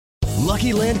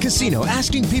Lucky Land Casino,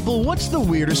 asking people, what's the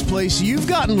weirdest place you've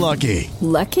gotten lucky?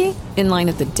 Lucky? In line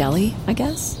at the deli, I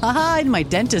guess? Aha, in my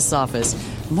dentist's office.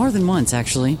 More than once,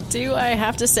 actually. Do I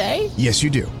have to say? Yes, you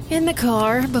do. In the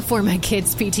car before my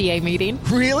kids' PTA meeting.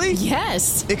 Really?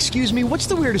 Yes. Excuse me, what's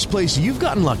the weirdest place you've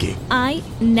gotten lucky? I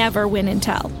never win and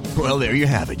tell. Well, there you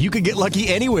have it. You can get lucky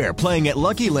anywhere, playing at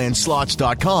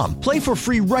LuckyLandSlots.com. Play for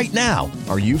free right now.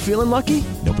 Are you feeling lucky?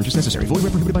 No purchase necessary. Void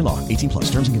where prohibited by law. 18 plus.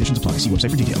 Terms and conditions apply. See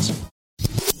website for details.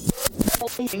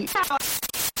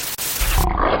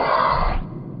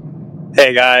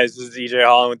 Hey guys, this is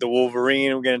Holland with the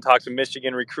Wolverine. We're going to talk some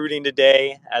Michigan recruiting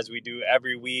today. As we do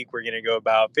every week, we're going to go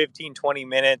about 15-20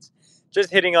 minutes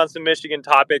just hitting on some Michigan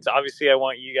topics. Obviously, I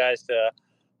want you guys to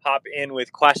hop in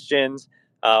with questions.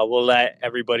 We'll let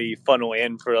everybody funnel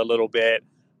in for a little bit.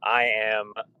 I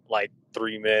am like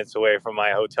 3 minutes away from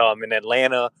my hotel. I'm in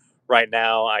Atlanta right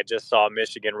now. I just saw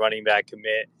Michigan running back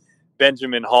commit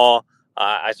Benjamin Hall.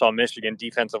 I saw Michigan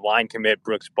defensive line commit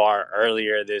Brooks Barr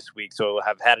earlier this week, so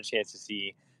I've had a chance to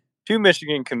see 2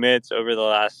 Michigan commits over the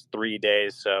last 3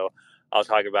 days. So I'll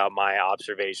talk about my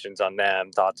observations on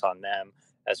them, thoughts on them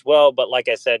as well. But like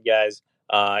I said, guys,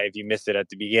 if you missed it at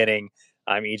the beginning,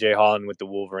 I'm EJ Holland with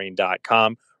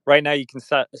thewolverine.com. Right now, you can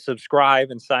subscribe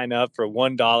and sign up for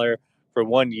 $1 for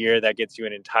 1 year. That gets you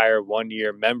an entire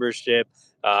 1-year membership.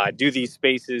 I do these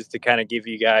spaces to kind of give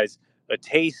you guys a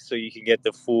taste so you can get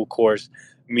the full course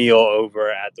meal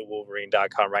over at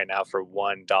thewolverine.com right now for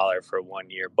 $1 for 1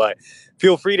 year. But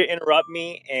feel free to interrupt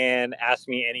me and ask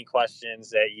me any questions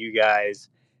that you guys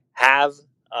have.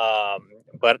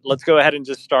 But let's go ahead and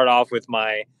just start off with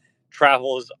my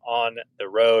travels on the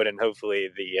road, and hopefully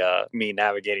the me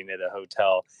navigating to the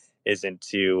hotel isn't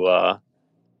too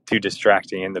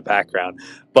distracting in the background.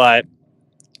 But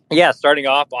yeah, starting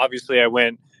off, obviously I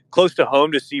went close to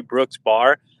home to see Brooks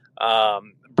Barr.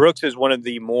 Brooks is one of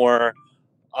the more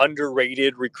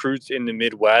underrated recruits in the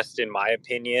Midwest, in my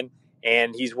opinion,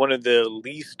 and he's one of the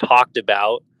least talked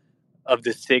about of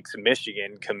the 6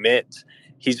 Michigan commits.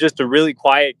 He's just a really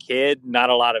quiet kid,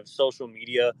 not a lot of social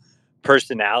media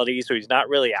personality, so he's not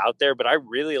really out there, but I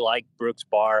really like Brooks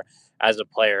Barr as a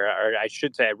player, or I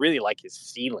should say I really like his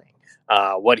ceiling,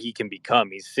 what he can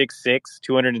become. He's 6'6",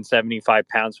 275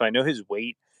 pounds, so I know his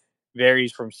weight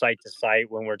varies from site to site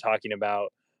when we're talking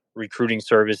about recruiting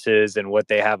services and what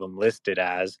they have him listed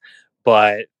as,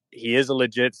 but he is a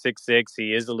legit 6'6",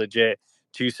 he is a legit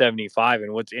 275.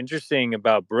 And what's interesting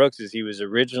about Brooks is he was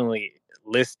originally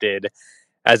listed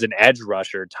as an edge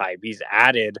rusher type. He's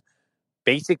added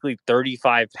basically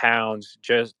 35 pounds,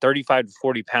 just 35 to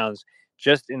 40 pounds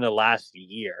just in the last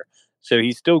year. So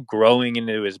he's still growing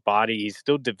into his body. He's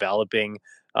still developing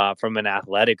from an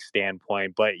athletic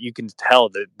standpoint, but you can tell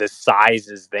that the size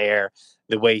is there,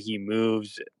 the way he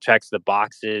moves, checks the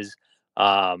boxes.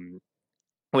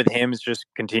 With him, it's just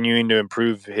continuing to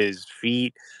improve his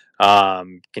feet,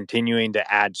 continuing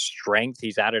to add strength.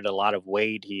 He's added a lot of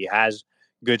weight. He has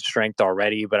good strength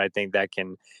already, but I think that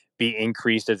can be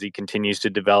increased as he continues to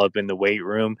develop in the weight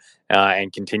room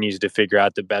and continues to figure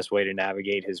out the best way to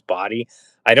navigate his body.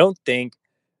 I don't think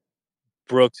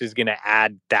Brooks is going to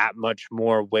add that much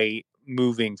more weight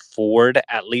moving forward,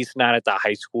 at least not at the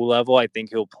high school level. I think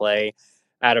he'll play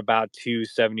at about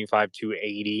 275,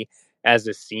 280 as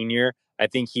a senior. I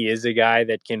think he is a guy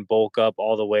that can bulk up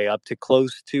all the way up to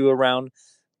close to around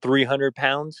 300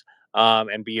 pounds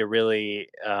and be a really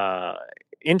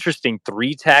interesting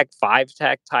 3-tech,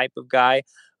 5-tech type of guy.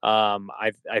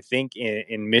 I think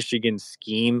in Michigan's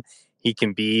scheme, he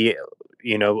can be,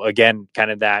 again,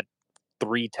 kind of that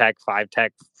 3-tech,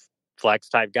 5-tech flex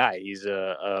type guy. He's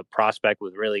a prospect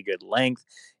with really good length.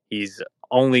 He's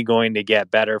only going to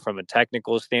get better from a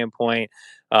technical standpoint.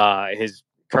 His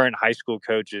current high school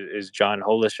coach is John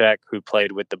Holishek, who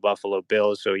played with the Buffalo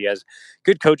Bills. So he has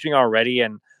good coaching already.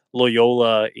 And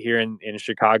Loyola here in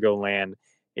Chicagoland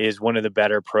is one of the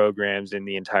better programs in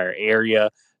the entire area.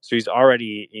 So he's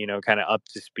already, kind of up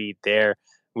to speed there.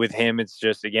 With him, it's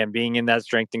just, again, being in that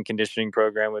strength and conditioning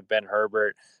program with Ben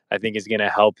Herbert, I think is going to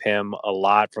help him a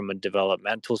lot from a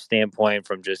developmental standpoint,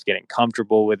 from just getting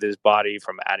comfortable with his body,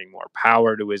 from adding more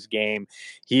power to his game.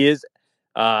 He is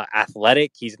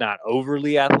athletic. He's not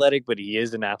overly athletic, but he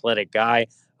is an athletic guy.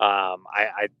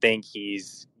 I think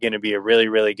he's going to be a really,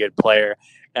 really good player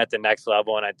at the next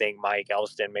level. And I think Mike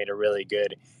Elston made a really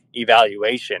good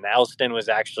evaluation. Elston was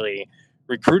actually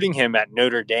recruiting him at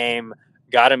Notre Dame,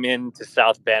 got him into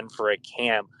South Bend for a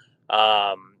camp.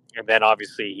 And then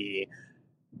obviously he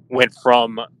went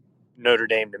from Notre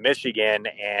Dame to Michigan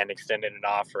and extended an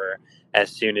offer as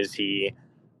soon as he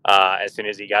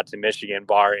got to Michigan.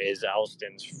 Barr is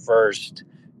Elston's first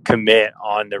commit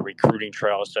on the recruiting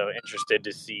trail. So interested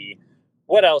to see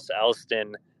what else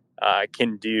Elston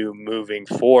can do moving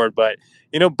forward. But,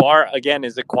 Barr, again,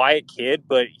 is a quiet kid,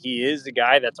 but he is a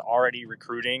guy that's already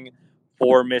recruiting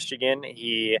for Michigan.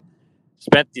 He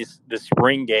spent the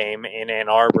spring game in Ann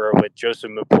Arbor with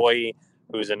Joseph Mpoyi,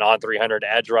 who's a non-300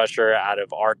 edge rusher out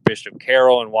of Archbishop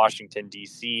Carroll in Washington,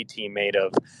 D.C., teammate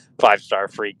of five-star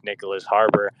freak Nicholas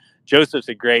Harbor. Joseph's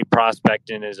a great prospect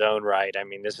in his own right. I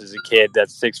mean, this is a kid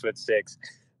that's 6'6",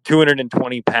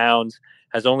 220 pounds,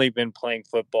 has only been playing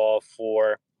football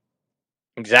for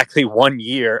exactly 1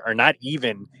 year, or not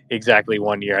even exactly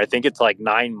 1 year. I think it's like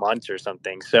 9 months or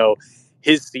something. So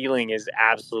his ceiling is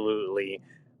absolutely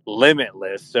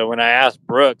limitless. So when I asked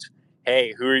Brooks,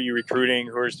 hey, who are you recruiting?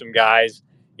 Who are some guys,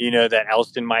 that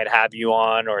Elston might have you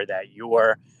on, or that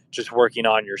you're just working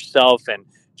on yourself? And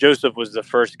Joseph was the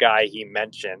first guy he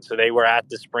mentioned. So they were at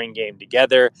the spring game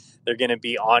together. They're going to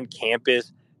be on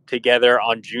campus together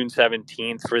on June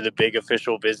 17th for the big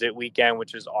official visit weekend,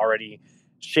 which is already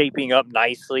shaping up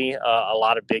nicely. A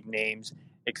lot of big names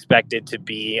expected to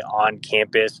be on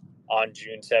campus on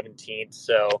June 17th.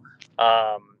 So,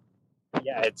 I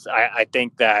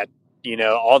think that,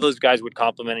 all those guys would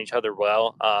complement each other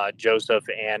well. Joseph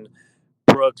and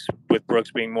Brooks, with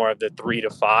Brooks being more of the 3 to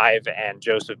 5 and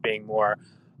Joseph being more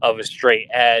of a straight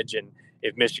edge. And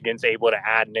if Michigan's able to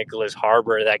add Nicholas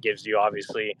Harbor, that gives you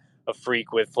obviously a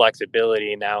freak with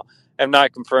flexibility. Now, I'm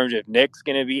not confirmed if Nick's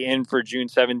going to be in for June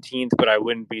 17th, but I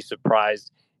wouldn't be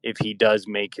surprised if he does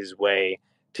make his way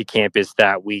to campus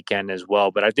that weekend as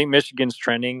well. But I think Michigan's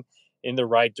trending in the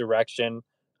right direction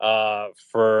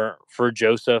for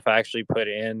Joseph. I actually put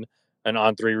in an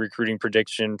on-3 recruiting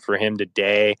prediction for him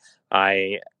today.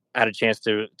 I had a chance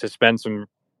to spend some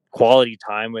quality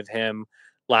time with him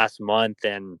last month,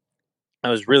 and I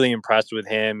was really impressed with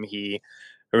him. He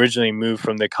originally moved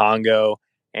from the Congo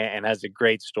and has a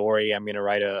great story. I'm going to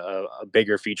write a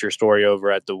bigger feature story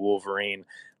over at the Wolverine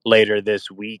later this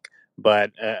week.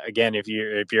 But again, if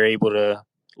you're able to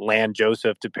land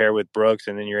Joseph to pair with Brooks,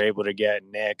 and then you're able to get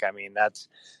Nick, I mean, that's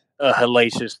a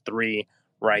hellacious three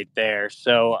right there.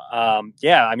 So, I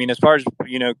mean, as far as,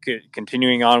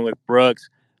 continuing on with Brooks,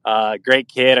 great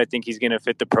kid. I think he's going to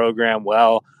fit the program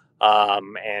well,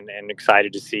 and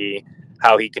excited to see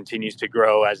how he continues to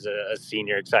grow as a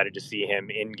senior. Excited to see him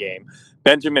in game.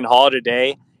 Benjamin Hall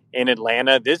today in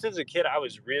Atlanta. This is a kid I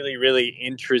was really, really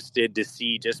interested to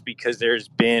see, just because there's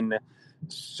been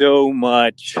so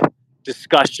much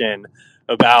discussion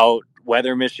about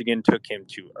whether Michigan took him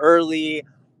too early,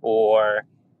 or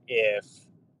if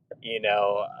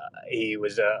he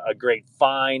was a great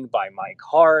find by Mike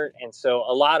Hart. And so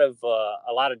a lot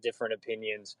of different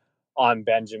opinions on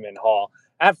Benjamin Hall.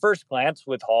 At first glance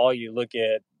with Hall, you look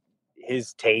at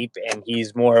his tape and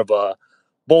he's more of a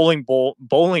bowling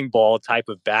ball type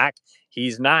of back.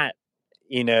 He's not,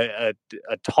 a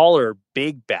taller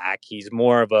big back. He's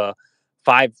more of a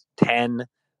 5'10",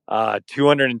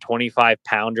 225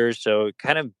 pounder. So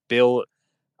kind of built,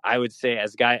 I would say,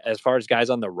 as far as guys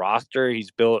on the roster,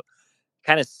 he's built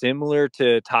kind of similar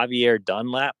to Tavier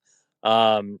Dunlap.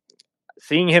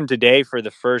 Seeing him today for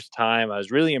the first time, I was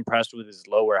really impressed with his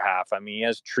lower half. I mean, he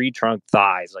has tree trunk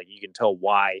thighs. Like, you can tell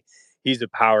why he's a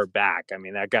power back. I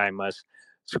mean, that guy must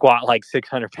squat like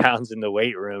 600 pounds in the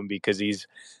weight room, because his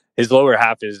lower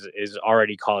half is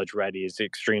already college ready. Is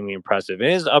extremely impressive. In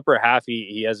his upper half,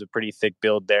 he has a pretty thick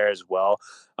build there as well.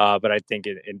 But I think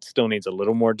it still needs a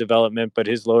little more development. But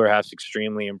his lower half's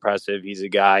extremely impressive. He's a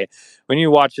guy, when you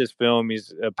watch this film,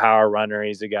 he's a power runner.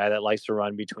 He's a guy that likes to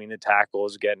run between the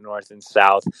tackles, get north and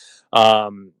south.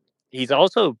 He's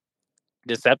also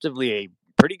deceptively a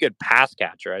pretty good pass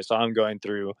catcher. I saw him going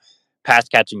through pass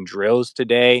catching drills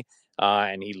today,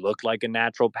 and he looked like a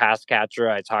natural pass catcher.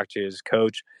 I talked to his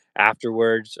coach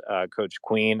afterwards, Coach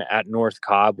Queen at North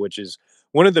Cobb, which is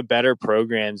one of the better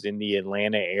programs in the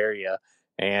Atlanta area,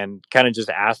 and kind of just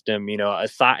asked him,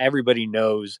 aside, everybody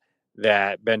knows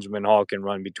that Benjamin Hall can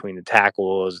run between the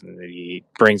tackles and that he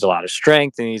brings a lot of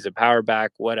strength and he's a power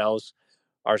back. What else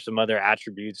are some other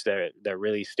attributes that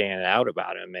really stand out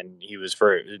about him? And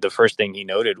the first thing he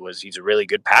noted was he's a really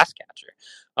good pass catcher.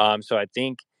 So I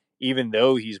think even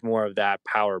though he's more of that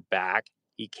power back,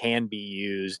 he can be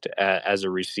used as a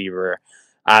receiver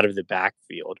out of the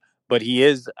backfield. But he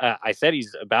is, I said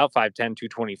he's about 5'10",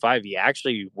 225. He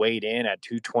actually weighed in at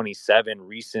 227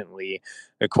 recently,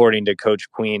 according to Coach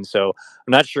Queen. So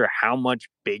I'm not sure how much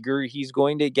bigger he's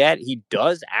going to get. He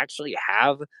does actually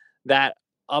have that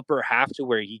upper half to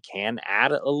where he can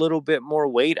add a little bit more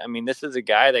weight. I mean, this is a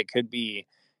guy that could be,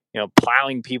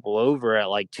 plowing people over at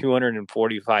like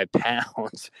 245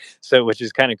 pounds. So, which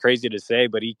is kind of crazy to say,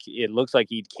 but it looks like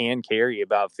he can carry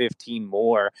about 15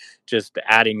 more, just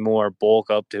adding more bulk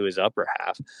up to his upper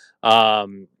half.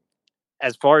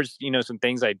 As far as, some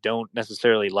things I don't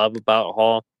necessarily love about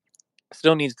Hall,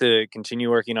 still needs to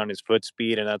continue working on his foot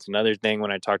speed. And that's another thing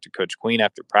when I talked to Coach Queen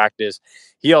after practice.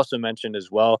 He also mentioned as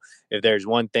well, if there's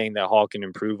one thing that Hall can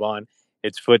improve on,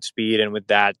 it's foot speed. And with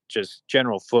that, just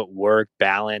general footwork,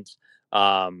 balance.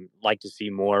 Like to see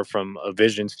more from a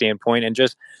vision standpoint and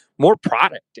just more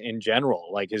product in general.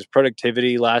 Like his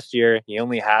productivity last year, he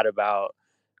only had about,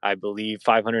 I believe,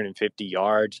 550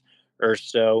 yards or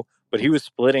so, but he was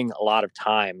splitting a lot of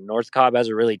time. North Cobb has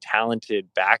a really talented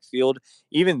backfield.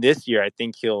 Even this year, I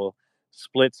think he'll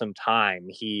split some time.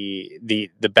 The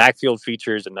backfield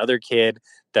features another kid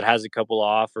that has a couple of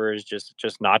offers, just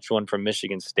notched one from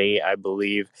Michigan State, I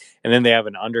believe, and then they have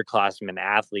an underclassman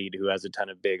athlete who has a ton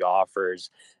of big offers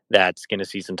that's going to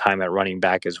see some time at running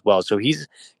back as well. So he's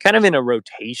kind of in a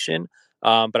rotation.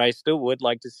 But I still would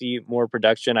like to see more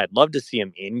production. I'd love to see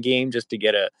him in game just to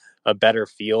get a better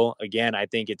feel. Again, I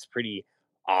think it's pretty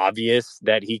obvious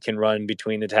that he can run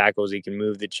between the tackles, he can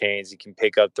move the chains, he can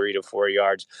pick up 3 to 4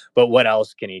 yards, but what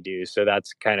else can he do? So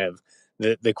that's kind of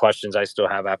the questions I still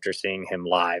have after seeing him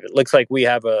live. It looks like we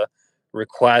have a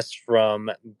request from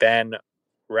Ben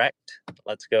Recht.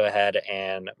 Let's go ahead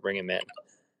and bring him in.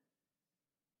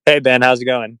 Hey Ben, how's it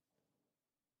going?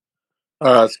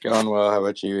 It's going well. How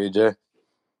about you, EJ?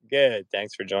 Good.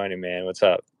 Thanks for joining, man. What's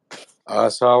up?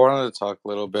 So I wanted to talk a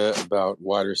little bit about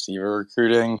wide receiver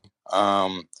recruiting,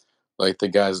 like the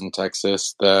guys in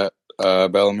Texas that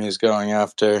Bellamy is going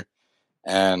after,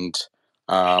 and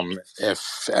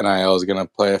if NIL is going to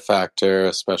play a factor,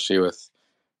 especially with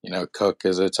Cook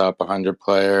is a top 100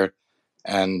 player,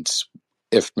 and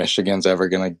if Michigan's ever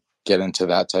going to get into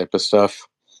that type of stuff.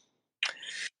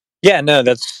 Yeah, no,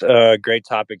 that's a great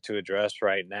topic to address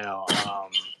right now.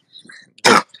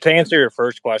 To answer your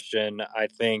first question, I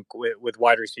think with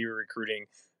wide receiver recruiting,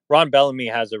 Ron Bellamy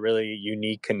has a really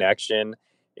unique connection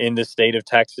in the state of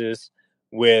Texas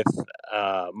with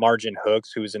Margin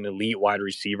Hooks, who's an elite wide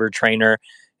receiver trainer.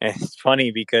 And it's funny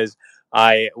because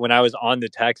when I was on the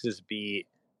Texas beat,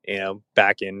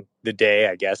 back in the day,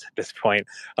 I guess at this point,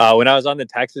 when I was on the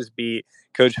Texas beat,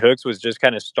 Coach Hooks was just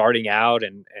kind of starting out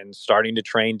and starting to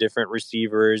train different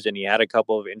receivers, and he had a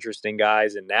couple of interesting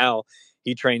guys, and now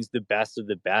he trains the best of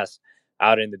the best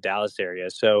out in the Dallas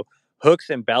area. So Hooks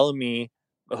and Bellamy,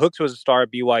 Hooks was a star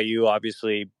at BYU.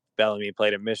 Obviously, Bellamy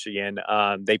played at Michigan.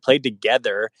 They played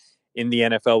together in the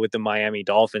NFL with the Miami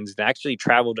Dolphins and actually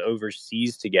traveled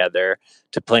overseas together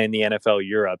to play in the NFL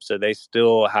Europe. So they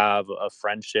still have a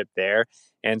friendship there.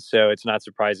 And so it's not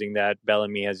surprising that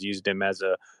Bellamy has used him as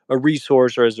a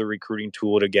resource or as a recruiting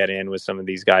tool to get in with some of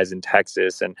these guys in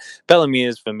Texas. And Bellamy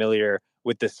is familiar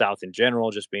with the South in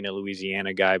general, just being a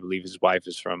Louisiana guy. I believe his wife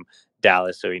is from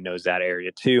Dallas, so he knows that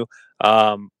area too.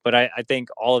 But I think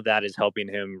all of that is helping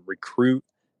him recruit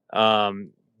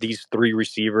these three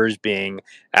receivers, being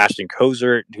Ashton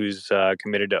Kozert, who's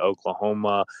committed to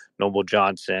Oklahoma, Noble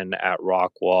Johnson at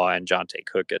Rockwall, and Jonte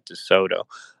Cook at DeSoto.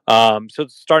 So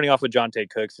starting off with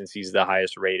Jonte Cook, since he's the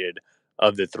highest rated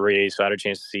of the three. So I had a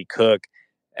chance to see Cook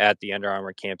at the Under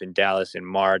Armour camp in Dallas in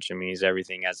March. I mean, he's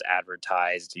everything as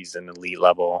advertised. He's an elite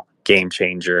level game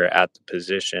changer at the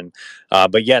position.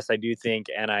 But yes, I do think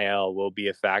NIL will be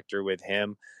a factor with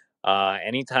him.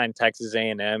 Anytime Texas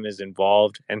A&M is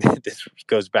involved, and this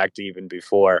goes back to even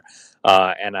before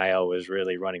NIL was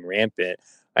really running rampant.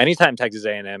 Anytime Texas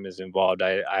A&M is involved,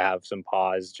 I have some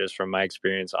pause just from my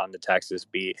experience on the Texas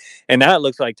beat. And now it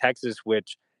looks like Texas,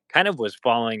 which kind of was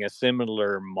following a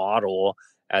similar model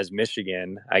as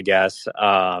Michigan, I guess,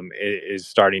 is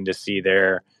starting to see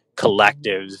their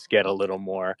collectives get a little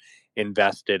more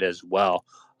invested as well.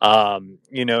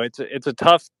 It's a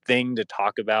tough thing to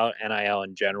talk about NIL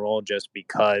in general, just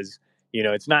because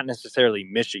it's not necessarily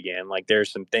Michigan. Like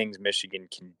there's some things Michigan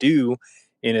can do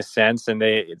in a sense, and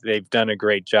they've done a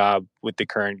great job with the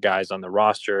current guys on the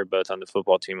roster, both on the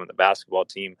football team and the basketball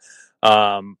team.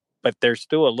 But they're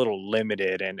still a little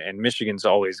limited, and Michigan's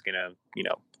always going to,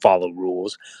 follow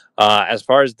rules. As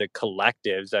far as the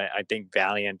collectives, I think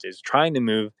Valiant is trying to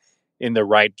move in the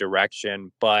right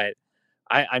direction, but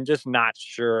I'm just not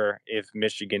sure if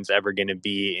Michigan's ever going to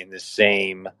be in the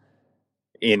same,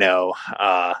 in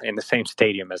the same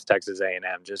stadium as Texas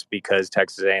A&M, just because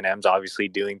Texas A&M is obviously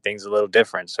doing things a little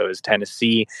different. So is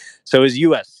Tennessee, so is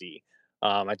USC.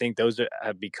 I think those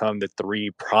have become the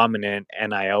three prominent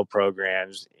NIL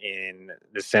programs in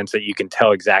the sense that you can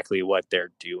tell exactly what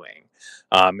they're doing.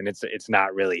 And it's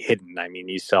not really hidden. I mean,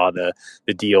 you saw the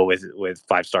deal with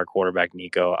 5-star quarterback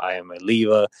Nico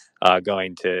Iamaleava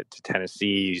going to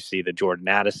Tennessee. You see the Jordan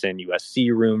Addison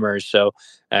USC rumors. So,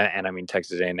 and I mean,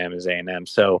 Texas A&M is A&M.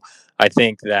 So I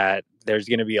think that there's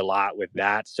going to be a lot with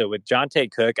that. So with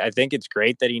Jonte Cook, I think it's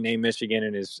great that he named Michigan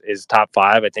in his top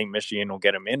 5. I think Michigan will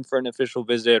get him in for an official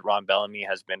visit. Ron Bellamy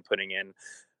has been putting in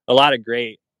a lot of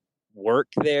great work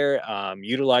there,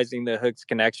 utilizing the Hooks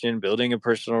connection, building a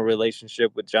personal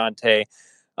relationship with Jonte.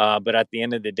 But at the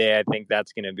end of the day, I think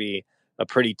that's going to be a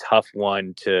pretty tough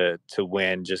one to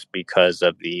win just because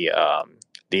of the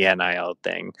NIL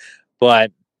thing.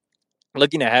 But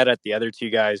looking ahead at the other two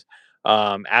guys,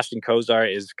 Ashton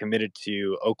Kozar is committed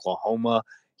to Oklahoma.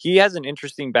 He has an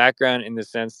interesting background in the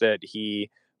sense that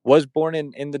he was born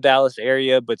in the Dallas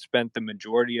area, but spent the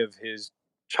majority of his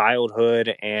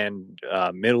childhood and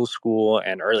middle school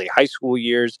and early high school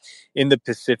years in the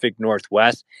Pacific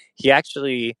Northwest. He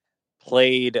actually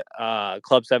played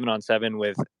Club 7-on-7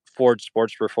 with Ford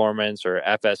Sports Performance, or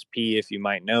FSP, if you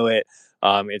might know it.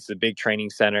 It's the big training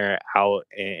center out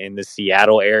in the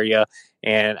Seattle area.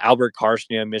 And Albert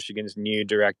Karshnia, Michigan's new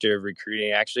director of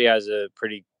recruiting, actually has a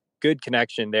pretty good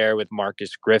connection there with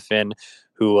Marcus Griffin,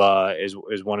 who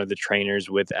is one of the trainers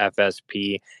with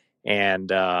FSP. And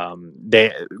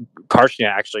Karshnia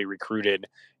actually recruited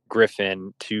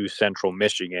Griffin to Central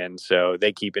Michigan, so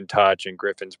they keep in touch. And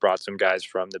Griffin's brought some guys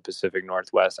from the Pacific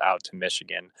Northwest out to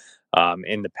Michigan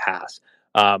in the past.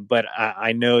 But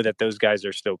I know that those guys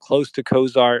are still close to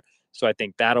Kozart. So I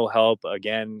think that'll help.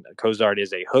 Again, Kozart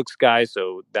is a Hooks guy,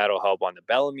 so that'll help on the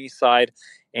Bellamy side.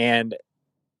 And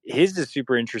his is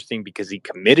super interesting because he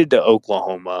committed to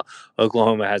Oklahoma.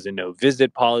 Oklahoma has a no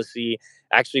visit policy.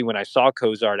 Actually, when I saw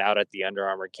Kozart out at the Under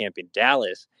Armour camp in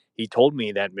Dallas, he told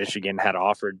me that Michigan had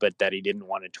offered, but that he didn't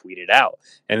want to tweet it out.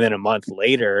 And then a month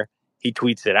later, he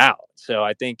tweets it out. So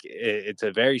I think it's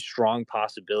a very strong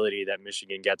possibility that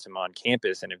Michigan gets him on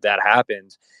campus. And if that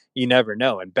happens, you never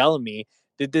know. And Bellamy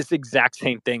did this exact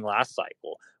same thing last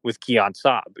cycle with Keon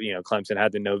Saab. Clemson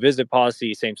had the no visit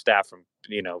policy, same staff from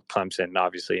Clemson,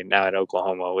 obviously now at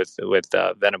Oklahoma with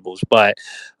Venables, but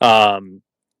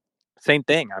same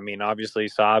thing. I mean, obviously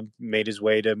Saab made his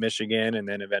way to Michigan and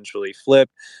then eventually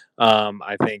flipped.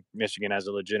 I think Michigan has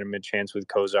a legitimate chance with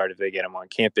Kozart if they get him on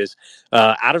campus.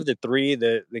 Out of the three,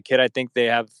 the kid I think they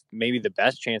have maybe the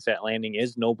best chance at landing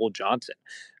is Noble Johnson.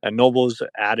 Noble's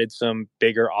added some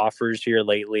bigger offers here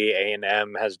lately.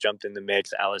 A&M has jumped in the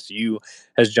mix. LSU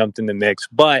has jumped in the mix.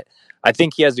 But I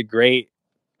think he has a great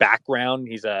background.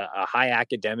 He's a high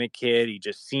academic kid. He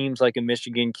just seems like a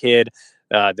Michigan kid.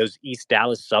 Those East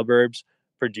Dallas suburbs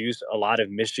produce a lot of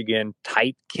Michigan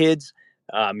type kids.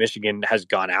 Michigan has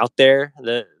gone out there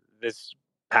this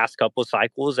past couple of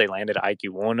cycles. They landed Ike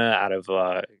Iwona out of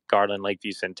Garland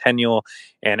Lakeview Centennial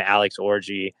and Alex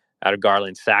Orji out of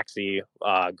Garland Saxe,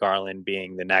 Garland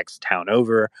being the next town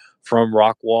over from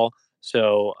Rockwall.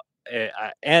 So,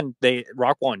 and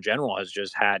Rockwall in general has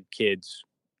just had kids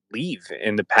leave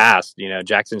in the past.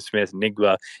 Jackson Smith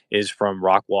Nigba is from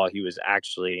Rockwall. He was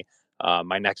actually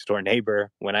my next door neighbor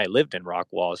when I lived in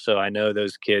Rockwall. So I know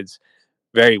those kids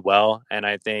very well. And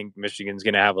I think Michigan's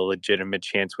going to have a legitimate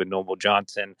chance with Noble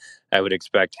Johnson. I would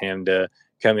expect him to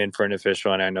come in for an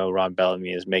official. And I know Ron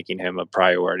Bellamy is making him a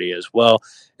priority as well.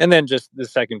 And then just the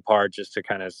second part, just to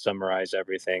kind of summarize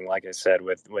everything, like I said,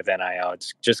 with NIL,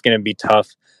 it's just going to be tough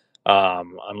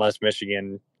unless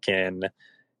Michigan can,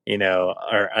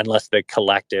 or unless the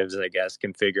collectives, I guess,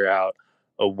 can figure out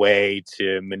a way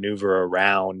to maneuver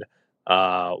around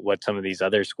what some of these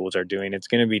other schools are doing. It's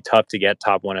going to be tough to get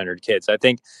top 100 kids. I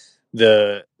think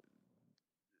the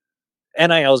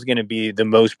NIL is going to be the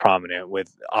most prominent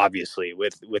with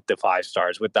the 5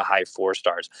 stars, with the high 4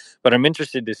 stars. But I'm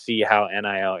interested to see how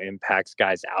NIL impacts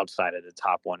guys outside of the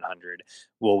top 100.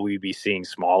 Will we be seeing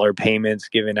smaller payments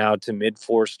given out to mid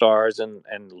 4 stars and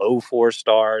low 4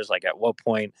 stars? Like, at what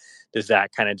point does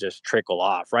that kind of just trickle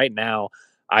off? Right now,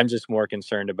 I'm just more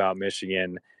concerned about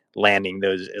Michigan landing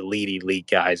those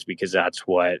elite guys, because that's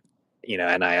what,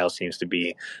 NIL seems to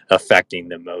be affecting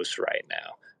the most right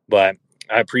now. But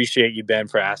I appreciate you, Ben,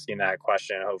 for asking that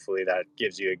question. Hopefully that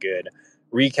gives you a good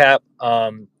recap.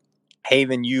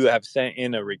 Haven, you have sent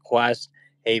in a request,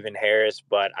 Haven Harris,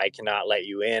 but I cannot let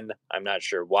you in. I'm not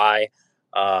sure why.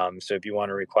 So if you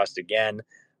want to request again,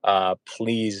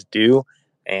 please do.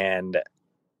 And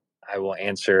I will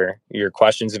answer your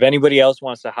questions. If anybody else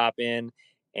wants to hop in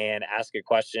and ask a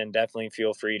question, definitely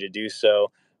feel free to do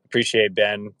so. Appreciate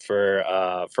Ben for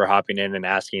hopping in and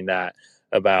asking that.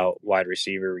 about wide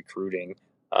receiver recruiting.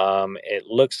 It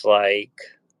looks like,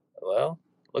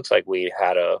 we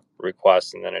had a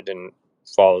request and then it didn't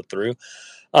follow through.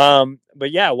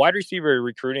 But yeah, wide receiver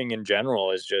recruiting in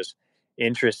general is just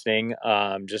interesting.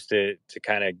 Just to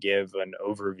kind of give an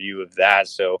overview of that.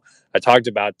 So I talked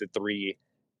about the three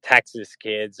Texas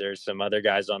kids. There's some other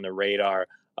guys on the radar.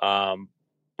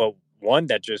 But one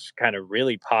that just kind of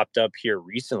really popped up here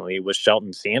recently was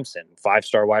Shelton Sampson,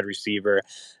 5-star wide receiver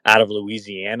out of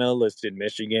Louisiana, listed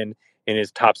Michigan in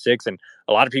his top 6. And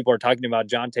a lot of people are talking about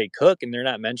Jonte Cook, and they're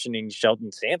not mentioning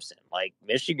Shelton Sampson. Like,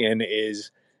 Michigan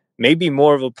is maybe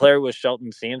more of a player with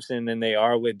Shelton Sampson than they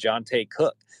are with Jonte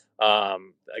Cook.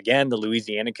 Again, the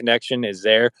Louisiana connection is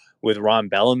there with Ron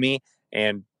Bellamy,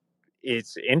 and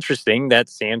it's interesting that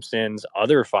Sampson's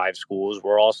other 5 schools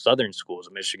were all Southern schools,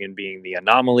 Michigan being the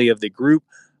anomaly of the group.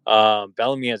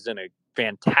 Bellamy has done a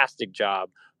fantastic job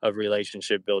of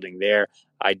relationship building there.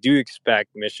 I do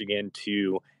expect Michigan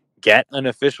to get an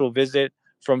official visit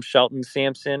from Shelton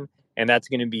Sampson, and that's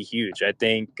going to be huge. I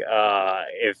think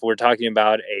if we're talking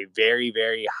about a very,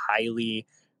 very highly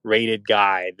rated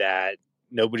guy that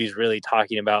nobody's really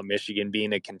talking about Michigan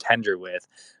being a contender with,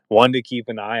 one to keep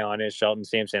an eye on is Shelton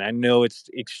Sampson. I know it's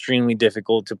extremely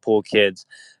difficult to pull kids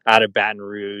out of Baton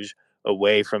Rouge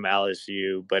away from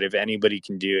LSU, but if anybody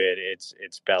can do it,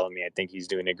 it's Bellamy. I think he's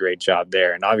doing a great job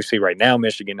there. And obviously, right now,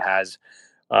 Michigan has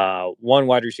one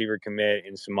wide receiver commit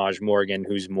in Samaj Morgan,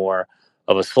 who's more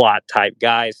of a slot type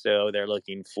guy. So they're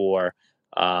looking for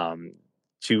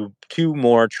two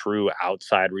more true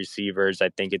outside receivers. I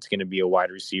think it's going to be a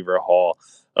wide receiver haul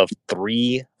of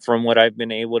 3 from what I've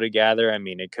been able to gather. I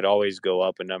mean, it could always go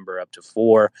up a number up to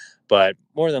 4, but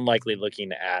more than likely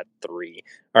looking at 3.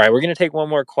 All right, we're going to take one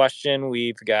more question.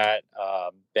 We've got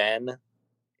Ben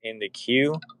in the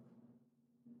queue.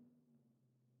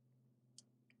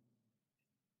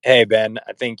 Hey, Ben,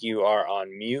 I think you are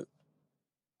on mute.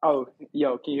 Oh,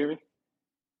 yo, can you hear me?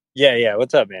 Yeah.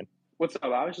 What's up, man? What's up?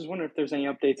 I was just wondering if there's any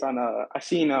updates on I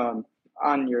seen on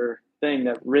your thing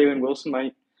that Raylan Wilson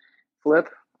might flip.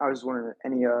 I was wondering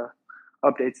any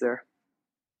updates there.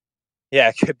 Yeah,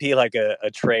 it could be like a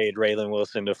trade, Raylan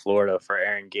Wilson to Florida for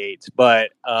Aaron Gates.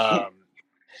 But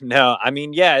no, I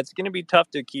mean, yeah, it's going to be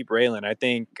tough to keep Raylan. I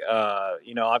think,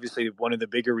 obviously one of the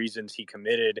bigger reasons he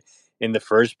committed in the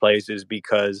first place is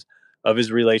because of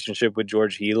his relationship with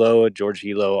George Hilo. George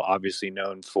Hilo, obviously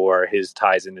known for his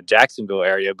ties in the Jacksonville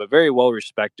area, but very well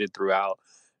respected throughout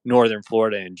Northern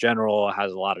Florida in general,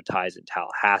 has a lot of ties in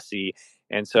Tallahassee.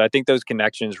 And so I think those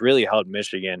connections really helped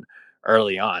Michigan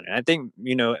early on. And I think,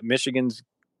 Michigan's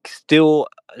still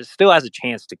has a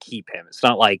chance to keep him. It's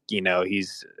not like,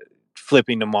 he's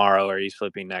flipping tomorrow or he's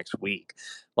flipping next week.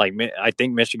 Like, I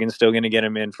think Michigan's still going to get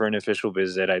him in for an official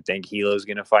visit. I think Hilo's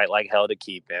going to fight like hell to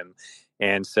keep him.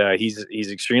 And so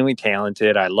he's extremely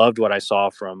talented. I loved what I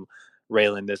saw from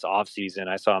Raylan this offseason.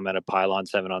 I saw him at a Pylon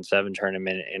 7-on-7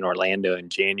 tournament in Orlando in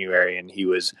January, and he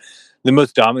was the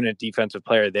most dominant defensive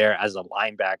player there as a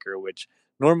linebacker, which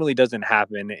normally doesn't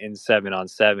happen in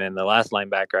 7-on-7. The last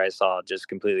linebacker I saw just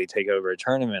completely take over a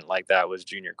tournament like that was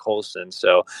Junior Colson.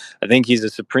 So I think he's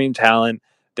a supreme talent.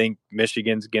 I think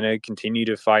Michigan's going to continue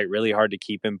to fight really hard to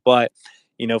keep him. But,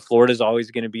 Florida's always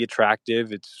going to be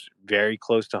attractive. It's very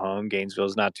close to home.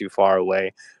 Gainesville's not too far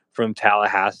away from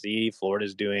Tallahassee.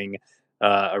 Florida's doing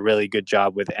a really good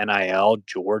job with NIL.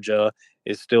 Georgia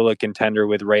is still a contender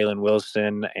with Raylan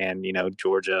Wilson. And,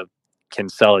 Georgia can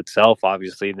sell itself,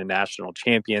 obviously, the national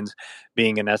champions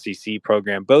being an SEC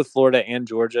program. Both Florida and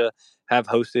Georgia have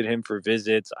hosted him for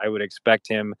visits. I would expect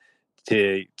him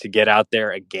to get out there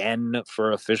again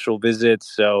for official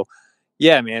visits. So,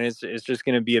 yeah, man, it's just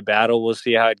going to be a battle. We'll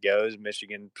see how it goes.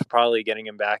 Michigan probably getting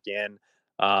him back in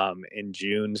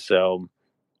June. So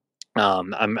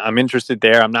I'm interested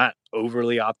there. I'm not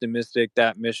overly optimistic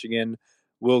that Michigan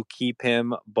will keep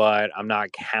him, but I'm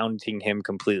not counting him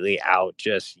completely out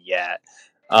just yet.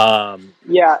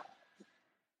 Yeah,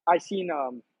 I seen.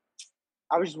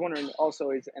 I was just wondering also,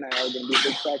 is NIL going to be a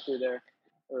big factor there?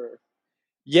 Or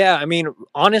Yeah, I mean,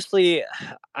 honestly,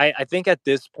 I think at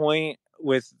this point,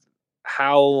 with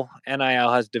how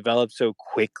NIL has developed so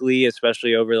quickly,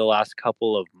 especially over the last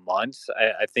couple of months,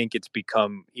 I think it's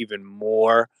become even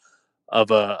more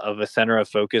of a center of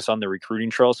focus on the recruiting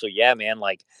trail. So yeah, man,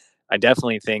 like, I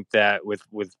definitely think that with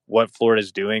what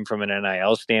Florida's doing from an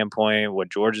NIL standpoint, what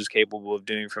Georgia's capable of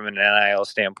doing from an NIL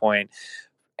standpoint,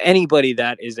 anybody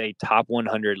that is a top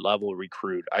 100 level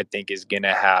recruit, I think, is going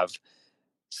to have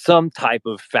some type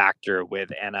of factor with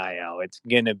NIL. It's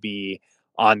going to be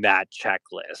on that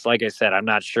checklist. Like I said, I'm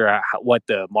not sure what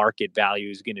the market value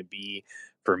is going to be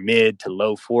for mid to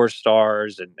low 4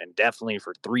 stars and definitely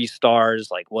for 3 stars.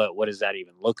 Like what does that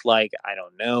even look like? I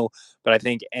don't know. But I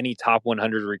think any top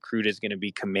 100 recruit is going to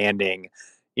be commanding,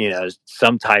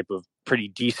 some type of pretty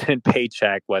decent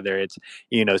paycheck, whether it's,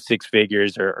 6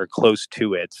 figures or close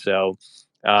to it. So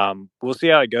we'll see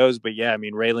how it goes. But yeah, I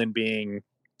mean, Raylan being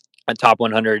a top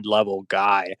 100 level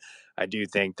guy, I do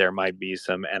think there might be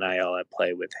some NIL at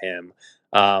play with him.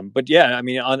 But yeah, I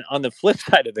mean, on the flip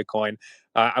side of the coin,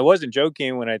 I wasn't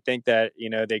joking when I think that,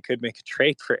 they could make a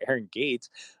trade for Aaron Gates.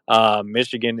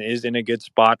 Michigan is in a good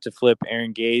spot to flip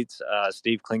Aaron Gates.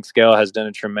 Steve Klinkscale has done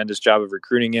a tremendous job of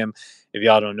recruiting him. If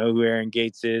y'all don't know who Aaron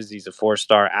Gates is, he's a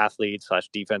 4-star athlete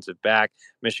 / defensive back.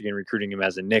 Michigan recruiting him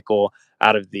as a nickel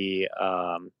out of the,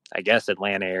 I guess,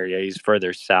 Atlanta area. He's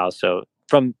further south. So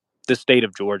from the state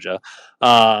of Georgia.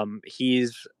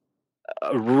 He's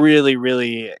a really,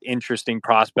 really interesting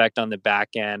prospect on the back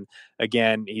end.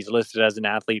 Again, he's listed as an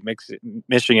athlete.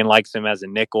 Michigan likes him as a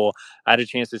nickel. I had a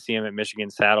chance to see him at Michigan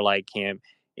Satellite Camp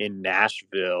in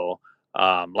Nashville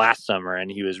last summer,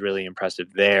 and he was really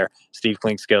impressive there. Steve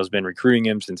Klinkscale has been recruiting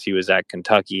him since he was at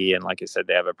Kentucky, and like I said,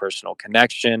 they have a personal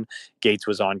connection. Gates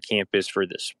was on campus for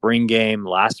the spring game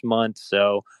last month,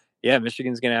 so yeah,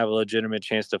 Michigan's going to have a legitimate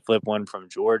chance to flip one from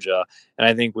Georgia. And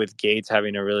I think with Gates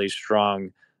having a really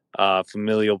strong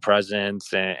familial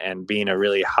presence and being a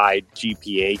really high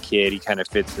GPA kid, he kind of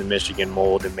fits the Michigan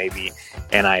mold, and maybe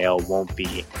NIL won't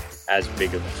be as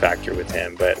big of a factor with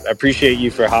him. But I appreciate you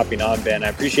for hopping on, Ben. I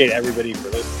appreciate everybody for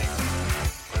listening.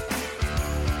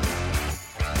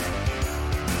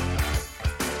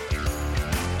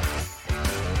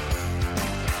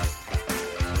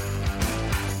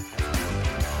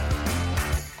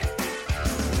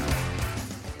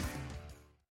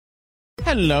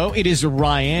 Hello, it is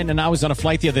Ryan, and I was on a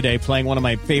flight the other day playing one of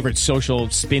my favorite social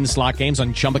spin slot games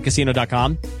on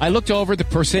ChumbaCasino.com. I looked over at the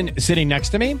person sitting next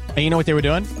to me, and you know what they were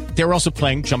doing? They were also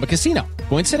playing Chumba Casino.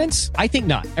 Coincidence? I think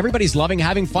not. Everybody's loving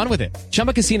having fun with it.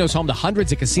 Chumba Casino is home to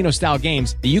hundreds of casino-style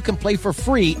games that you can play for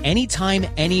free anytime,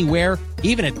 anywhere,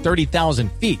 even at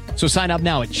 30,000 feet. So sign up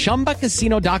now at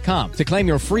ChumbaCasino.com to claim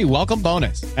your free welcome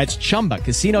bonus. That's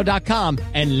ChumbaCasino.com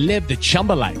and live the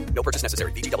Chumba life. No purchase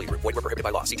necessary. VGW. Void where prohibited by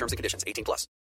law. See terms and conditions. 18+.